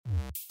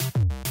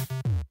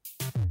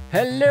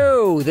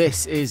Hello,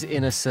 this is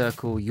Inner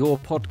Circle, your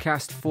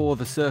podcast for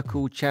The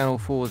Circle, Channel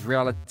 4's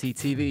reality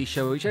TV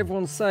show, which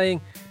everyone's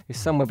saying is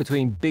somewhere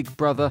between Big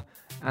Brother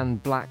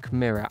and Black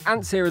Mirror.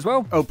 Ant's here as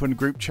well. Open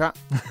group chat.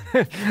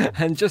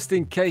 And just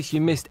in case you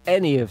missed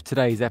any of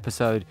today's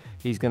episode,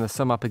 he's going to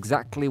sum up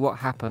exactly what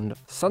happened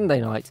Sunday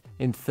night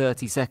in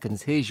 30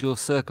 seconds. Here's your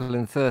Circle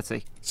in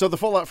 30. So the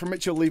fallout from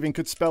Mitchell leaving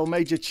could spell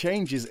major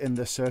changes in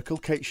the Circle.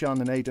 Kate,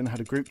 Sean and Aidan had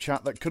a group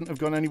chat that couldn't have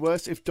gone any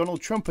worse if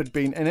Donald Trump had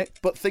been in it,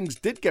 but things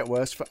did get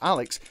worse for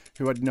Alex,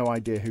 who had no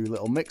idea who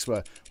Little Mix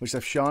were, which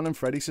left Sean and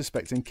Freddie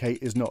suspecting Kate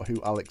is not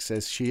who Alex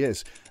says she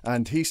is,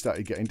 and he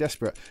started getting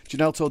desperate.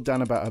 Janelle told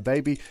Dan about her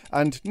baby,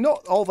 and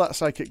not all that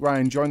psychic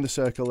Ryan joined the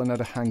Circle and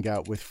had a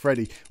hangout with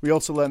Freddie. We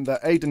also learned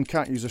that Aidan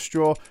can't use a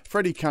straw,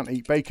 Freddie can't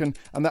eat bacon,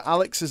 and that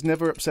Alex has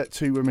never upset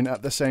two women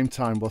at the same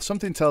time. Well,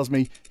 something tells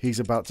me he's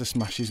about to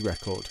smash his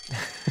record.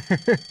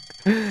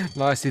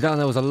 Nicely done.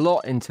 There was a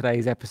lot in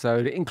today's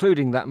episode,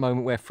 including that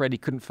moment where Freddie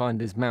couldn't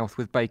find his mouth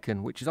with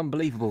bacon, which is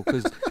unbelievable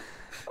because,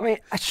 I mean,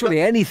 surely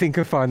anything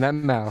can find that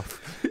mouth.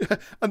 Yeah.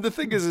 And the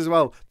thing is as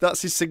well,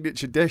 that's his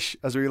signature dish,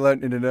 as we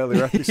learnt in an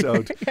earlier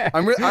episode. Yeah.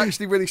 I'm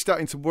actually really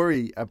starting to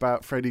worry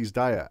about Freddie's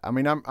diet. I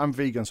mean, I'm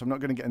vegan, so I'm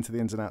not going to get into the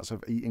ins and outs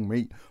of eating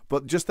meat,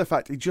 but just the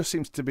fact it just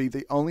seems to be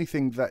the only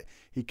thing that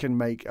he can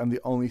make and the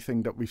only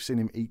thing that we've seen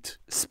him eat.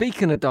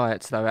 Speaking of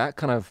diets, though, that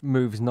kind of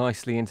moves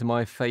nicely into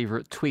my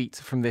favourite tweet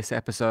from this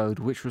episode,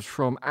 which was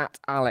from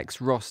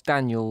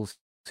 @AlexRossDaniels,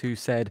 who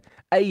said,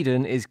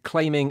 Aidan is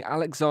claiming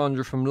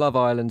Alexandra from Love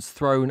Island's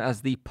throne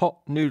as the pot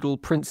noodle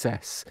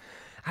princess.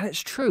 And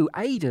it's true,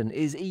 Aidan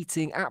is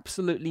eating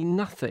absolutely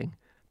nothing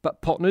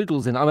but pot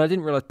noodles in. I mean, I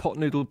didn't realise pot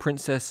noodle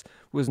princess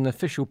was an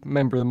official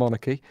member of the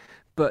monarchy,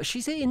 but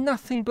she's eating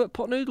nothing but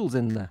pot noodles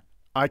in there.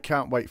 I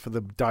can't wait for the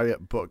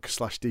diet book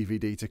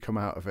 /DVD to come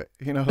out of it.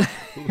 You know,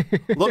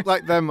 look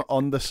like them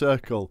on the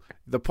Circle.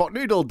 The pot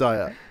noodle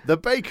diet, the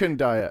bacon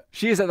diet.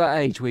 She is at that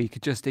age where you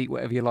could just eat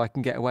whatever you like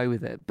and get away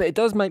with it. But it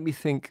does make me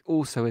think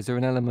also, is there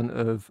an element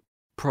of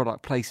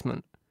product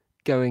placement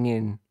going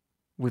in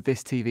with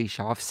this TV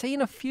show? I've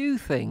seen a few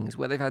things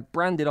where they've had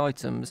branded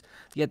items.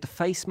 You had the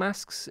face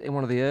masks in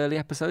one of the early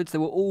episodes. They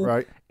were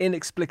all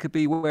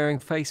inexplicably wearing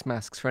face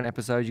masks for an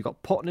episode. You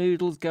got pot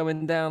noodles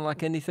going down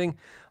like anything.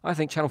 I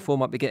think Channel 4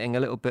 might be getting a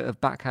little bit of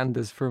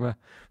backhanders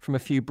from a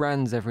few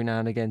brands every now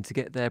and again to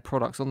get their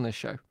products on this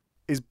show.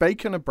 Is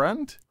bacon a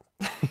brand?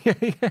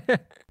 Yeah.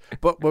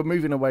 But we're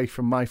moving away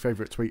from my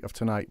favourite tweet of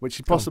tonight, which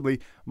is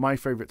possibly my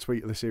favourite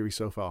tweet of the series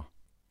so far.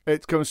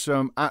 It comes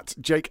from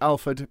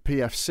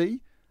 @JakeAlfordPFC.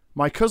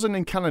 My cousin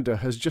in Canada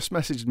has just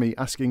messaged me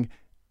asking,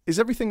 is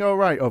everything all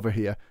right over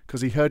here?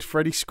 Because he heard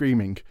Freddie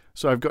screaming.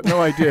 So I've got no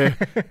idea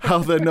how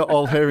they're not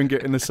all hearing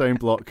it in the same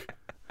block.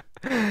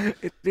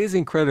 It is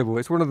incredible.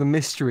 It's one of the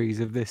mysteries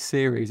of this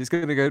series. It's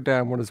going to go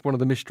down as one of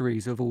the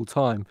mysteries of all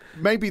time.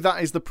 Maybe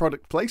that is the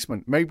product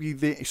placement. Maybe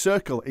the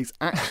Circle is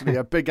actually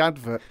a big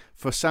advert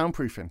for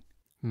soundproofing.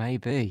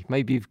 Maybe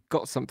you've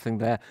got something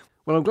there.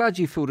 Well, I'm glad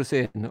you filled us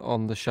in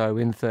on the show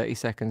in 30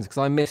 seconds because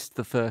I missed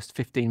the first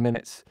 15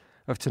 minutes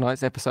of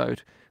tonight's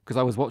episode because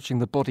I was watching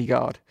The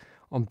Bodyguard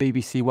on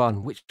BBC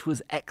One, which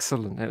was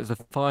excellent. It was the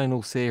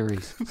final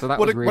series, so that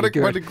was really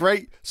good. What a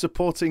great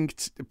supporting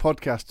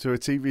podcast to a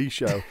TV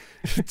show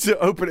to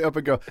open it up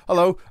and go,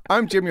 hello,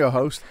 I'm Jim, your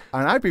host,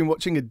 and I've been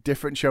watching a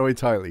different show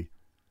entirely.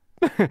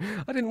 I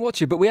didn't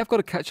watch it, but we have got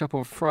to catch up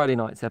on Friday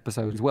night's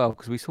episode as well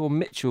because we saw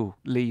Mitchell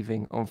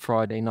leaving on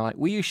Friday night.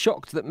 Were you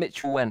shocked that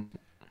Mitchell went?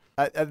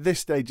 At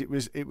this stage, it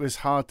was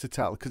hard to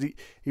tell because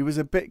he was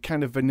a bit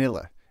kind of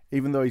vanilla.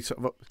 Even though he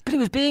sort of... But he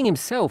was being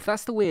himself.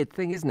 That's the weird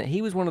thing, isn't it?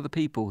 He was one of the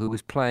people who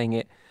was playing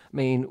it. I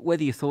mean,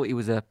 whether you thought he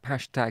was a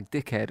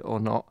 #dickhead or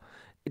not,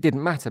 it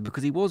didn't matter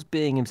because he was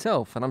being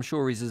himself. And I'm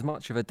sure he's as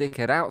much of a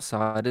dickhead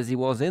outside as he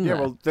was in there.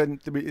 Yeah, well, then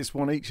it's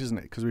one each, isn't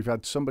it? Because we've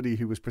had somebody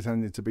who was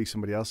pretending to be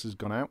somebody else has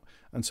gone out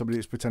and somebody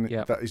who's pretending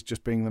that is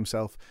just being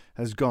themselves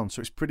has gone.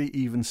 So it's pretty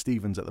even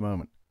Stevens at the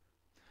moment.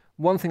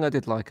 One thing I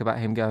did like about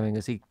him going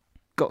is he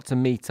got to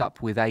meet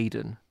up with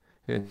Aidan.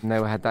 And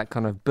they had that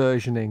kind of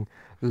burgeoning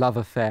love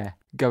affair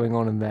going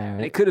on in there.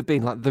 And it could have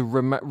been like the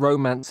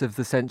romance of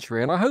the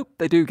century. And I hope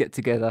they do get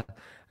together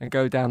and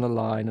go down the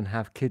line and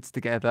have kids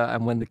together.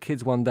 And when the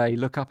kids one day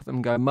look up at them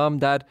and go, Mum,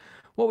 Dad,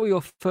 what were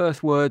your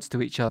first words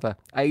to each other?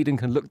 Aidan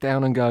can look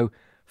down and go,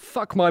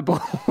 fuck my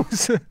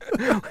balls,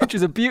 which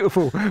is a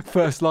beautiful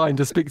first line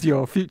to speak to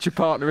your future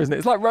partner, isn't it?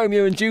 It's like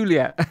Romeo and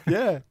Juliet.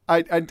 Yeah.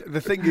 And the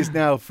thing is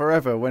now,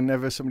 forever,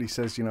 whenever somebody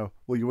says, you know,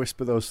 will you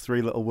whisper those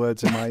three little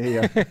words in my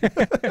ear?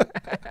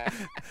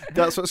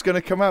 That's what's going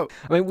to come out.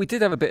 I mean, we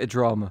did have a bit of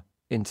drama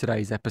in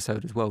today's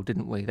episode as well,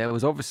 didn't we? There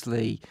was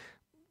obviously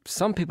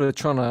some people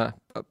are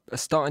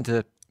starting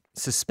to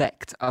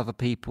suspect other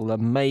people are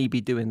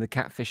maybe doing the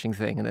catfishing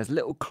thing, and there's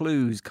little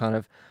clues kind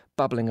of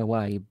bubbling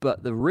away.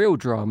 But the real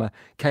drama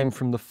came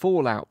from the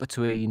fallout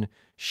between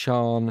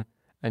Sean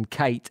and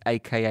Kate,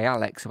 aka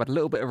Alex, who had a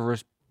little bit of a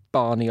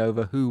Barney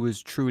over who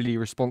was truly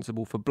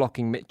responsible for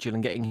blocking Mitchell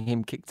and getting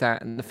him kicked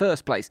out in the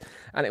first place.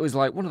 And it was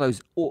like one of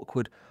those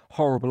awkward,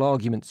 horrible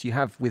arguments you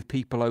have with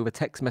people over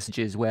text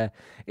messages where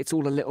it's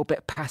all a little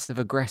bit passive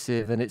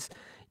aggressive and it's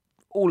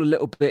all a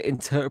little bit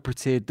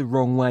interpreted the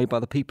wrong way by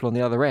the people on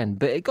the other end.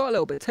 But it got a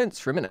little bit tense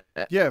for a minute.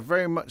 Yeah,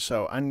 very much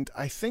so. And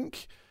I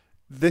think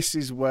this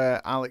is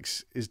where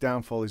Alex's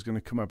downfall is going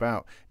to come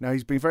about. Now,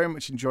 he's been very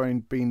much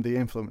enjoying being the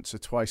influencer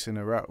twice in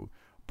a row.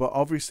 But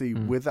obviously,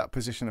 with that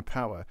position of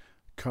power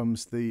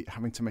comes the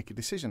having to make a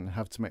decision,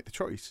 have to make the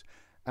choice.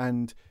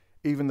 And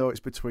even though it's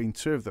between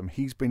two of them,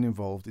 he's been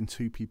involved in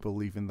two people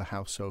leaving the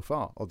house so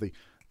far, or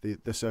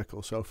the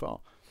circle so far.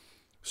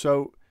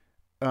 So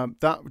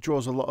that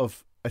draws a lot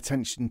of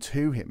attention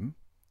to him.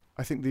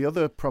 I think the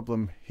other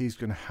problem he's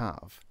going to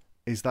have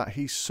is that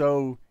he's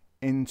so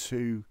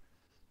into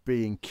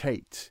being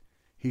Kate.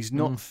 He's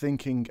not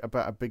thinking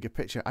about a bigger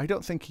picture. I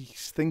don't think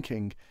he's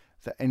thinking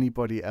that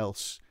anybody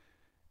else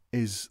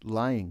is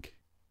lying.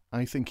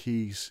 I think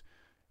he's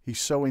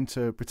so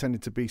into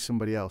pretending to be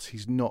somebody else.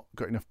 He's not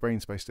got enough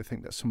brain space to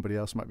think that somebody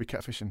else might be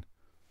catfishing.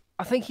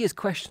 I think he has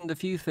questioned a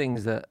few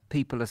things that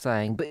people are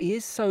saying, but he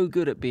is so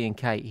good at being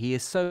Kate. He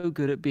is so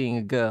good at being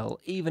a girl.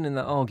 Even in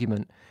that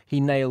argument,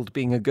 he nailed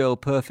being a girl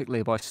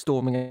perfectly by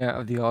storming out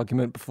of the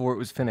argument before it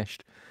was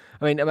finished.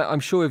 I mean, I'm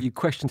sure if you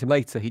questioned him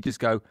later, he'd just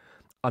go,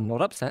 "I'm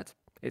not upset.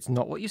 It's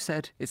not what you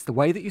said. It's the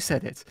way that you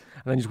said it."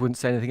 And then he just wouldn't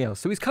say anything else.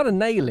 So he's kind of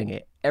nailing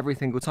it every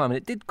single time. And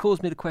it did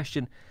cause me the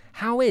question,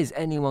 how is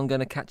anyone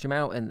going to catch him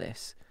out in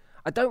this?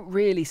 I don't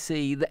really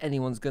see that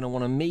anyone's going to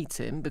want to meet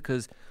him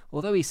because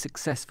although he's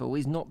successful,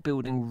 he's not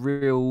building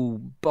real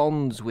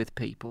bonds with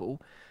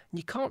people.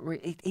 You can't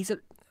really...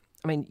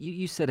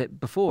 you said it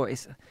before.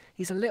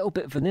 He's a little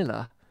bit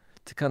vanilla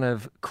to kind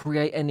of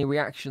create any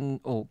reaction,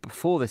 or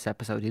before this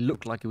episode, he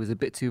looked like he was a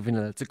bit too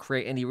vanilla to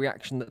create any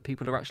reaction that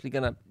people are actually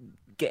going to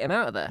get him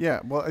out of there. Yeah,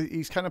 well,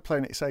 he's kind of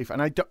playing it safe.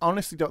 And I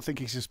honestly don't think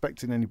he's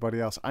suspecting anybody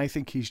else. I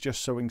think he's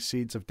just sowing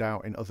seeds of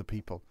doubt in other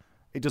people.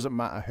 It doesn't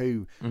matter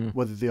who,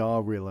 whether they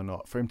are real or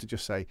not, for him to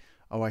just say,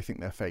 "Oh, I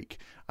think they're fake."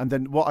 And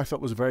then what I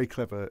thought was very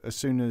clever, as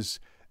soon as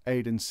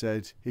Aidan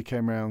said he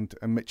came around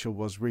and Mitchell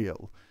was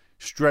real,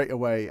 straight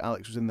away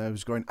Alex was in there,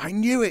 was going, "I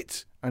knew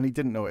it!" And he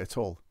didn't know it at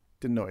all.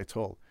 Didn't know it at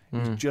all. He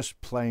was just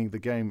playing the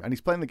game. And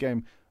he's playing the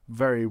game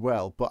very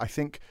well. But I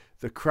think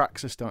the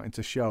cracks are starting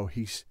to show.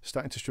 He's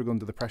starting to struggle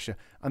under the pressure.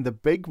 And the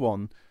big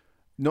one,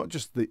 not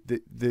just the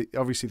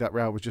obviously that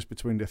row was just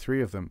between the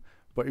three of them,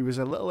 but he was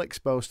a little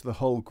exposed to the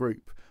whole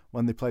group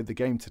when they played the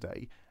game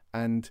today,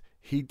 and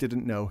he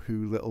didn't know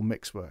who Little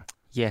Mix were.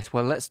 Yes,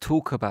 well, let's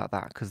talk about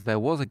that, because there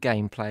was a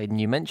game played,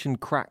 and you mentioned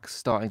cracks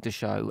starting to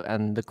show,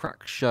 and the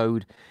cracks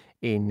showed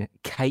in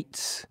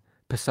Kate's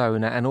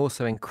persona and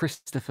also in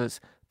Christopher's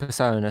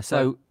persona.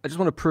 So I just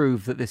want to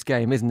prove that this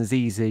game isn't as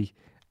easy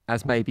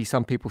as maybe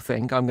some people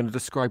think. I'm going to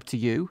describe to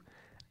you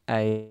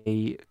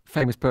a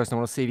famous person. I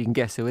want to see if you can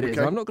guess who it is.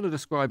 Okay. I'm not going to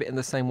describe it in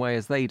the same way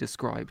as they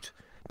described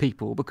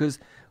people, because...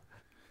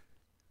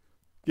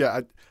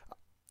 Yeah,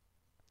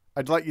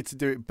 I'd like you to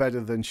do it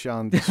better than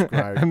Sean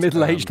described a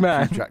middle-aged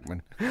man. Hugh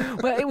Jackman.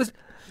 Well, it was...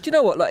 Do you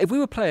know what? Like, if we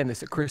were playing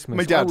this at Christmas,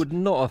 My dad. I would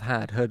not have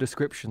had her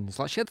descriptions.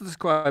 Like, she had to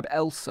describe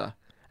Elsa,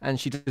 and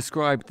she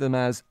described them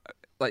as...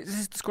 Like, this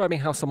is describing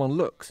how someone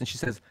looks. And she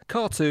says,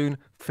 cartoon,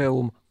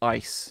 film,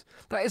 ice.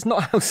 That is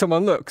not how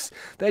someone looks.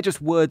 They're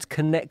just words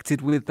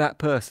connected with that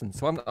person.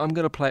 So I'm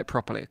going to play it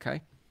properly,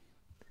 okay?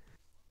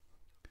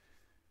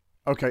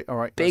 Okay, all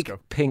right, Big let's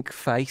go. pink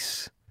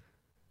face.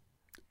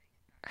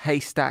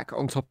 Haystack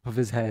on top of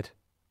his head.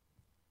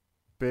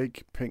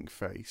 Big pink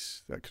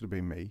face. That could have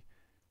been me.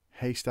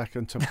 Haystack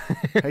on top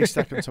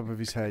of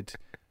his head.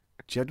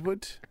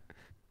 Jedward?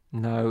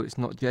 No, it's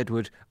not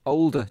Jedward.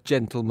 Older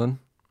gentleman.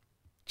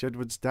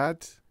 Jedward's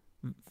dad?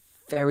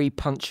 Very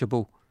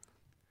punchable.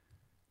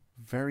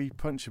 Very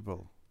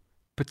punchable.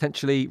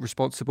 Potentially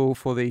responsible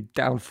for the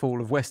downfall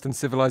of Western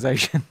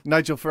civilization.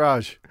 Nigel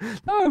Farage?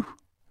 No.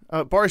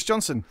 Boris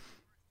Johnson?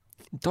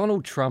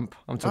 Donald Trump,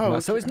 I'm talking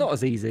about. So it's not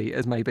as easy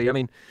as maybe. I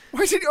mean...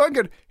 Why is it... Oh,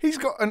 good. He's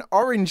got an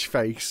orange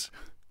face.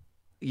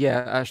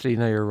 Yeah, actually,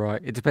 no, you're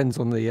right. It depends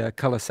on the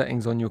colour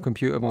settings on your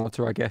computer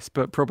monitor, I guess,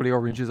 but probably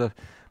orange is a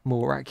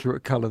more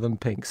accurate colour than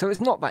pink. So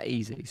it's not that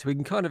easy. So we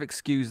can kind of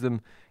excuse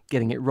them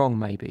getting it wrong,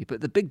 maybe.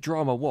 But the big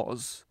drama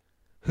was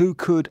who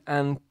could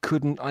and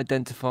couldn't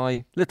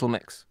identify Little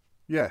Mix.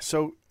 Yeah,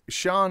 so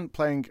Sean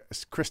playing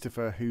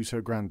Christopher, who's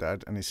her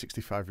granddad and is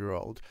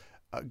 65-year-old,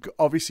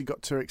 obviously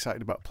got too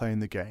excited about playing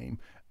the game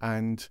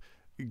and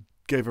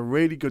gave a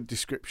really good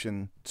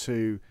description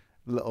to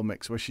Little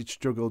Mix where she'd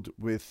struggled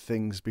with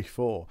things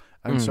before.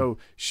 And so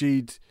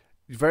she'd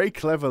very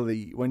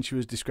cleverly, when she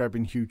was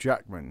describing Hugh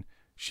Jackman,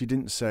 she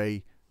didn't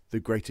say The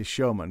Greatest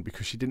Showman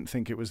because she didn't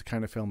think it was the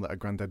kind of film that her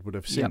granddad would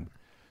have seen. Yep.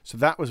 So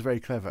that was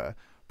very clever.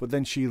 But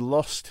then she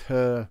lost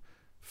her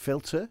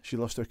filter, she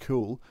lost her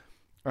cool,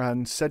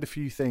 and said a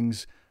few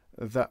things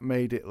that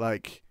made it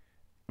like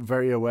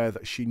very aware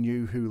that she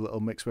knew who Little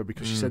Mix were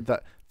because she said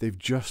that they've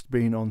just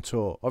been on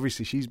tour.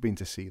 Obviously, she's been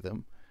to see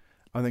them,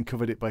 and then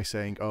covered it by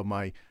saying, "Oh,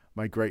 my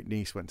great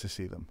niece went to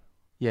see them."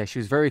 Yeah, she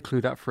was very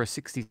clued up for a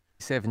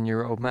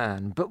 67-year-old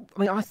man. But I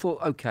mean, I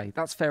thought, okay,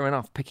 that's fair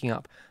enough, picking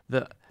up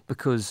that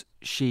because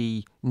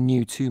she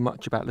knew too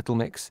much about Little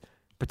Mix,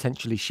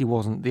 potentially she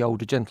wasn't the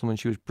older gentleman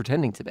she was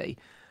pretending to be.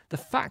 The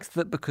fact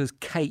that because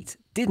Kate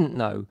didn't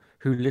know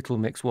who Little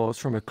Mix was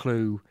from a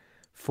clue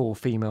for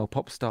female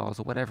pop stars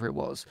or whatever it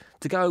was,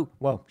 to go,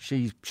 well,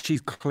 she's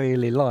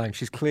clearly lying.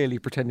 She's clearly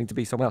pretending to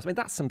be someone else. I mean,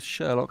 that's some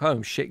Sherlock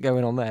Holmes shit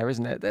going on there,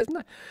 isn't it? There's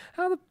no,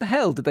 how the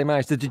hell did they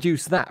manage to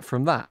deduce that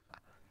from that?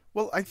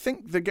 Well, I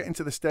think they're getting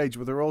to the stage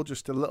where they're all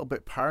just a little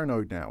bit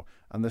paranoid now,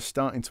 and they're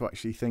starting to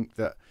actually think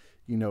that,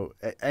 you know,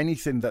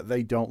 anything that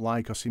they don't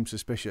like or seem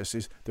suspicious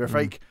is they're a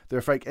fake. They're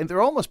a fake, and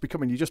they're almost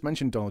becoming. You just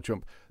mentioned Donald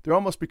Trump. They're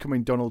almost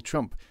becoming Donald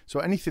Trump. So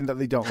anything that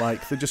they don't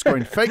like, they're just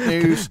going fake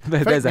news.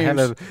 There's a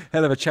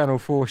hell of a Channel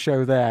 4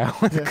 show there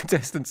where the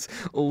contestants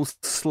all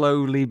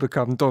slowly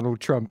become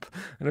Donald Trump,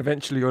 and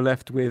eventually you're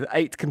left with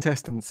 8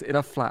 contestants in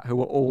a flat who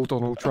are all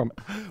Donald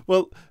Trump.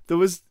 Well, there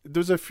was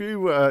a few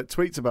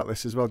tweets about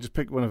this as well. Just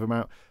pick one of them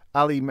out.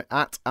 Ali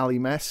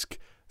Mesk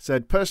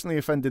said, personally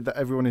offended that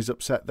everyone is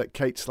upset that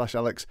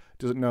Kate/Alex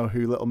doesn't know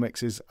who Little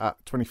Mix is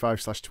at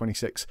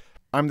 25/26.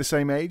 I'm the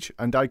same age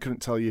and I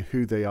couldn't tell you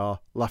who they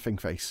are. Laughing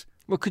face.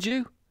 Well, could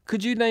you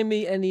name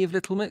me any of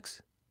Little Mix?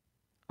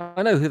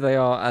 I know who they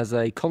are as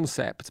a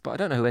concept, but I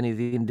don't know who any of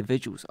the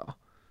individuals are.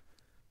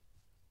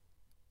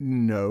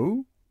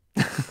 No.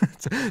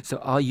 So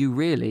are you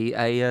really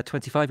a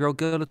 25-year-old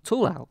girl at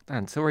all, Al?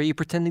 And so are you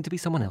pretending to be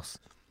someone else?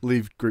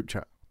 Leave group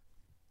chat.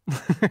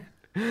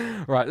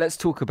 Right, let's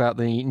talk about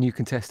the new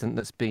contestant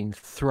that's been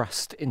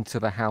thrust into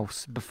the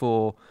house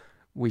before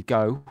we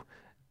go.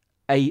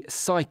 A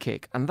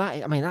psychic. And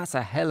that, I mean, that's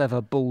a hell of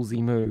a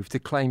ballsy move to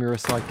claim you're a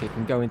psychic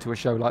and go into a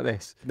show like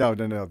this. No.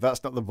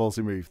 That's not the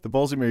ballsy move. The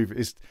ballsy move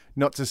is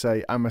not to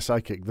say I'm a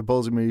psychic. The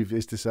ballsy move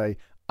is to say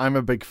I'm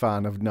a big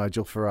fan of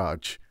Nigel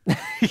Farage.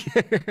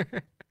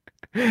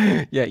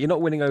 Yeah, you're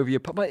not winning over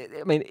your...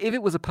 I mean, if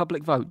it was a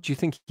public vote, do you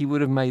think he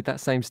would have made that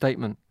same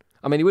statement?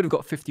 I mean, he would have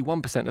got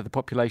 51% of the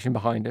population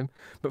behind him,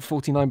 but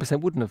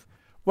 49% wouldn't have.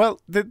 Well,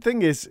 the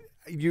thing is,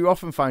 you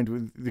often find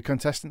with the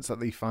contestants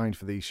that they find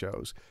for these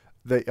shows,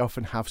 they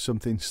often have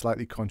something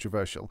slightly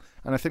controversial.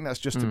 And I think that's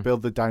just to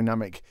build the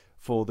dynamic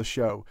for the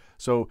show.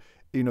 So,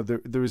 you know,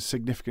 there is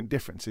significant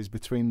differences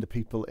between the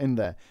people in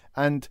there.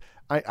 And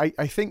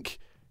I think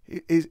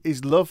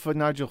his love for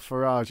Nigel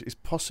Farage is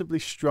possibly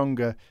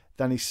stronger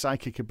than his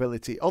psychic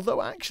ability.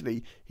 Although,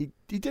 actually, he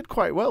did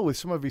quite well with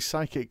some of his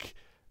psychic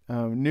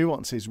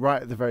nuances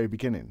right at the very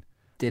beginning.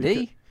 Did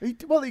he?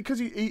 Because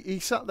he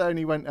sat there and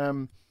he went,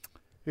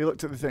 he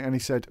looked at the thing and he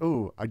said,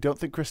 "Oh, I don't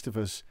think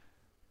Christopher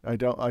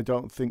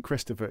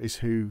is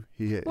who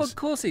he is." Well, of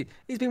course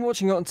he's been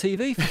watching it on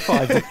TV for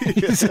 5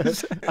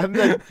 days. And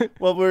then,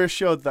 well, we're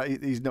assured that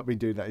he's not been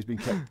doing that. He's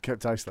been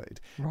kept isolated.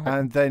 Right.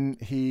 And then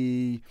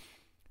he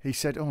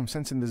said, "Oh, I'm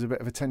sensing there's a bit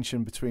of a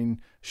tension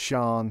between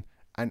Sian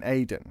and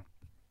Aidan."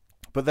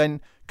 But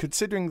then,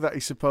 considering that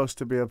he's supposed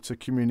to be able to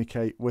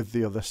communicate with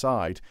the other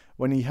side,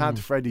 when he had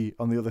Freddie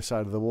on the other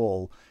side of the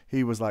wall,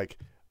 he was like,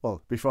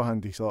 well,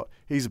 beforehand he thought,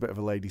 he's a bit of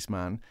a ladies'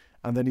 man.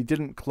 And then he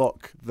didn't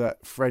clock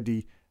that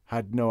Freddie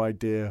had no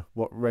idea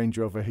what Range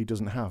Rover he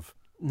doesn't have.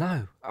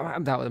 No,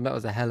 that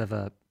was a hell of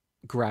a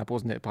grab,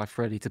 wasn't it, by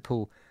Freddie to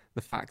pull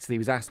the fact that he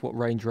was asked what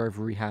Range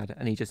Rover he had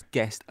and he just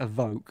guessed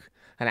Evoque.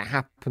 And it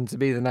happened to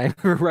be the name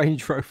of a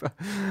Range Rover.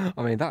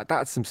 I mean,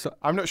 that's some...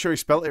 I'm not sure he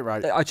spelt it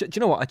right. Do you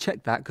know what? I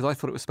checked that because I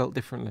thought it was spelt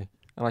differently.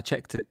 And I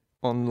checked it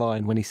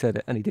online when he said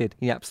it, and he did.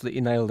 He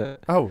absolutely nailed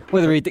it. Oh.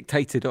 Whether he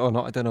dictated it or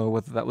not, I don't know.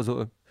 Whether that was sort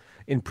of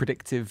in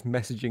predictive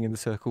messaging in the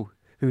circle,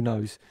 who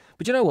knows?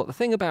 But you know what? The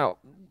thing about...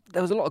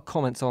 There was a lot of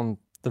comments on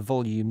the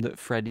volume that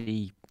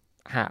Freddie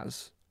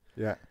has.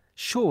 Yeah.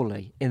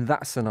 Surely, in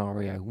that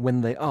scenario,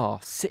 when they are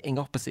sitting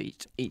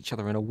opposite each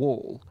other in a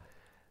wall...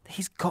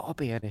 He's got to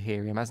be able to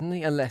hear him, hasn't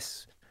he?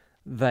 Unless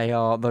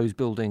those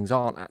buildings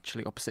aren't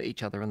actually opposite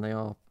each other and they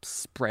are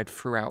spread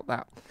throughout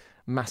that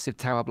massive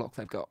tower block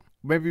they've got.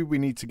 Maybe we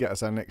need to get,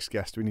 as our next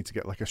guest, we need to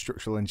get like a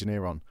structural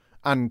engineer on.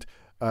 And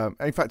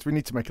in fact, we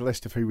need to make a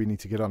list of who we need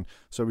to get on.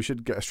 So we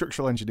should get a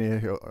structural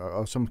engineer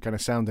or some kind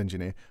of sound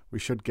engineer. We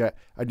should get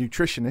a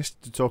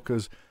nutritionist to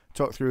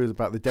talk through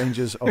about the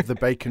dangers of the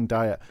bacon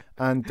diet.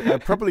 And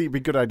probably it'd be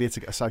a good idea to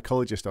get a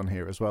psychologist on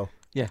here as well.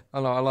 Yeah, I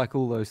like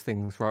all those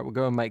things. Right, we'll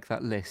go and make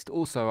that list.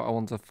 Also, I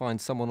want to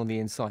find someone on the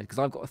inside because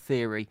I've got a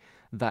theory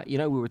that, you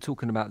know, we were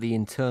talking about the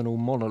internal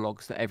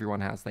monologues that everyone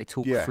has. They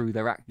talk through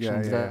their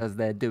actions as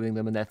they're doing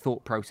them and their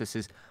thought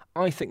processes.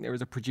 I think there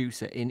is a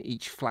producer in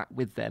each flat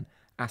with them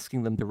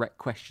asking them direct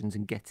questions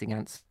and getting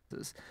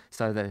answers.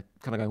 So they're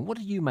kind of going, what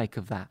do you make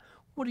of that?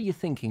 What are you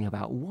thinking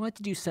about? Why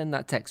did you send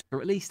that text?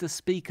 Or at least a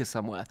speaker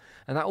somewhere.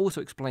 And that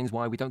also explains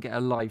why we don't get a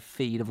live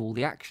feed of all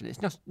the action.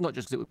 It's not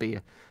just that it would be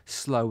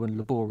slow and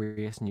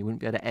laborious and you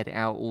wouldn't be able to edit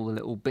out all the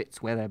little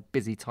bits where they're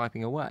busy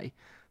typing away.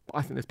 But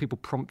I think there's people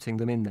prompting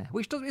them in there,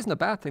 which isn't a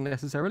bad thing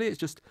necessarily. It's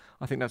just,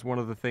 I think that's one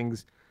of the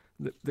things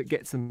that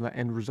gets them that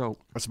end result.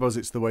 I suppose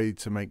it's the way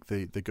to make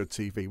the good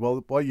TV.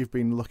 Well, while you've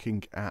been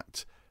looking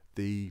at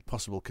the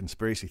possible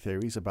conspiracy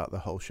theories about the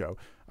whole show,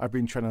 I've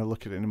been trying to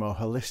look at it in a more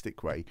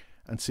holistic way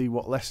and see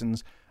what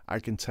lessons I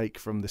can take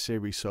from the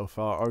series so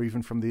far, or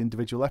even from the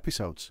individual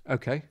episodes.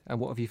 Okay, and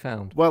what have you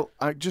found? Well,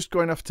 just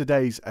going off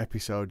today's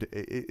episode,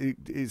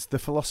 it's the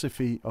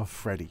philosophy of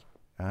Freddie.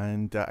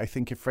 And I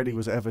think if Freddie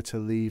was ever to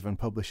leave and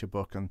publish a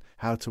book on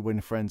how to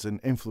win friends and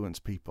influence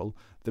people,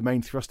 the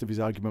main thrust of his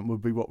argument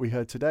would be what we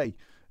heard today,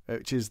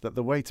 which is that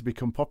the way to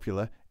become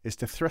popular is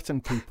to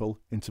threaten people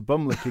into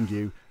bum-licking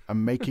you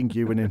and making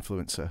you an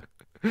influencer.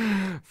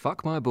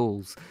 Fuck my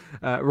balls.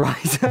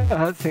 Right,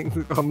 I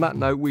think on that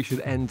note, we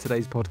should end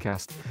today's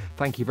podcast.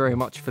 Thank you very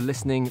much for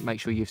listening. Make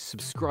sure you've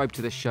subscribed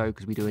to this show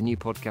because we do a new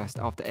podcast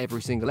after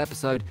every single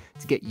episode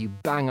to get you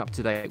bang up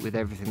to date with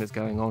everything that's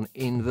going on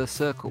in the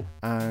circle.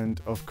 And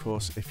of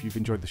course, if you've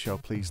enjoyed the show,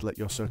 please let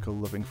your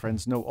circle-loving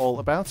friends know all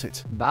about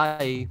it.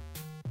 Bye.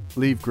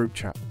 Leave group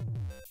chat.